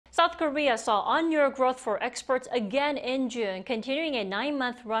South Korea saw on-year growth for exports again in June, continuing a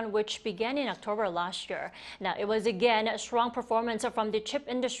 9-month run which began in October last year. Now, it was again a strong performance from the chip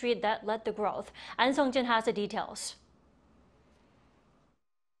industry that led the growth. Ahn Sung-jin has the details.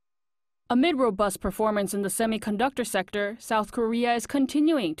 Amid robust performance in the semiconductor sector, South Korea is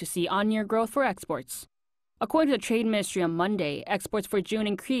continuing to see on-year growth for exports. According to the Trade Ministry on Monday, exports for June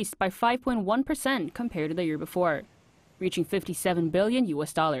increased by 5.1% compared to the year before, reaching $57 billion.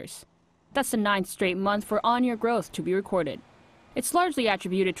 That's the 9th straight month for on-year growth to be recorded. It's largely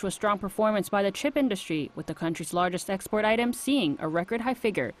attributed to a strong performance by the chip industry, with the country's largest export item seeing a record high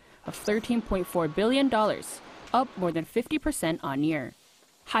figure of $13.4 billion, up more than 50% on-year.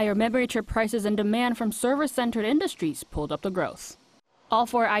 Higher memory chip prices and demand from server-centered industries pulled up the growth. All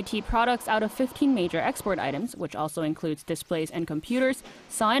 4 IT products out of 15 major export items, which also includes displays and computers,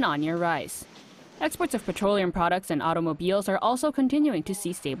 saw an on-year rise. Exports of petroleum products and automobiles are also continuing to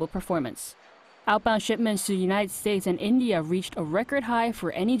see stable performance. Outbound shipments to the United States and India reached a record high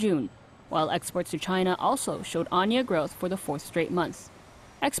for any June, while exports to China also showed on-year growth for the 4th straight month.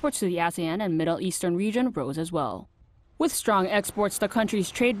 Exports to the ASEAN and Middle Eastern region rose as well. With strong exports, the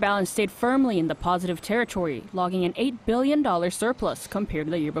country's trade balance stayed firmly in the positive territory, logging an $8 billion surplus compared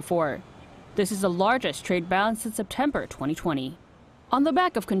to the year before. This is the largest trade balance since September 2020. On the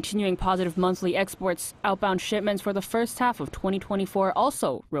back of continuing positive monthly exports, outbound shipments for the first half of 2024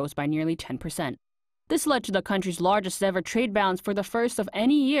 also rose by nearly 10%. This led to the country's largest ever trade balance for the first of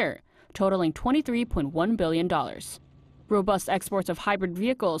any year, totaling $23.1 billion. Robust exports of hybrid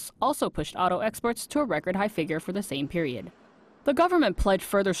vehicles also pushed auto exports to a record high figure for the same period. The government pledged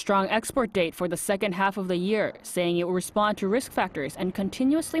further strong export date for the second half of the year, saying it will respond to risk factors and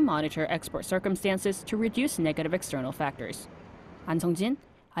continuously monitor export circumstances to reduce negative external factors. Ahn Sung-jin,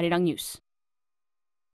 Arirang News.